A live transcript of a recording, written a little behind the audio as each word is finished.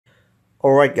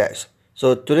Alright guys,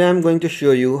 so today I'm going to show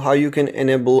you how you can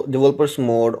enable developers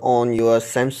mode on your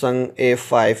Samsung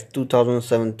A5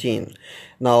 2017.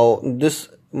 Now this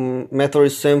method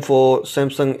is same for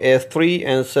Samsung A3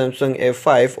 and Samsung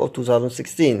A5 of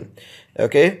 2016.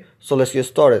 Okay, so let's get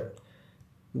started.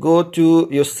 Go to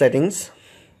your settings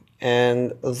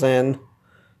and then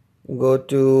go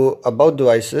to about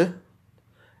devices,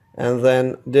 and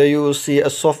then there you will see a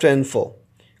software info.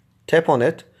 Tap on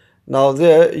it. Now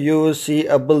there you will see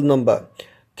a build number.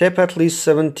 Tap at least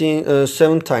 7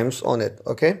 times on it.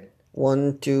 Okay,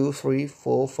 1 2 3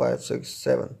 4 5 6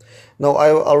 7. Now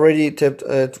I already tapped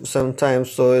it 7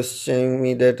 times, so it's saying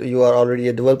me that you are already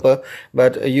a developer,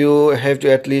 but you have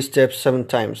to at least tap 7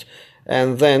 times,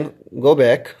 and then go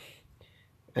back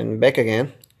and back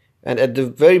again, and at the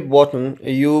very bottom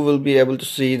you will be able to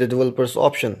see the developers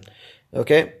option.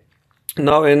 Okay,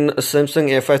 now in Samsung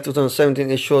A5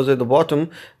 2017 it shows at the bottom,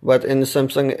 but in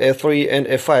Samsung A3 and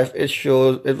A5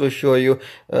 it will show you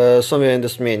somewhere in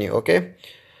this menu. Okay,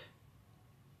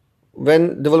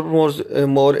 when developer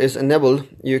mode is enabled,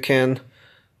 you can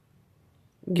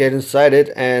get inside it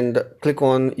and click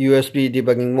on USB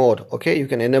debugging mode. Okay, you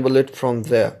can enable it from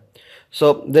there.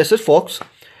 So that's it folks.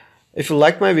 If you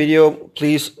like my video,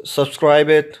 please subscribe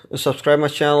my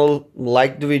channel,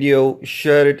 like the video,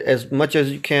 share it as much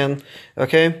as you can.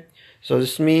 Okay, so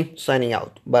this is me signing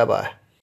out. Bye bye.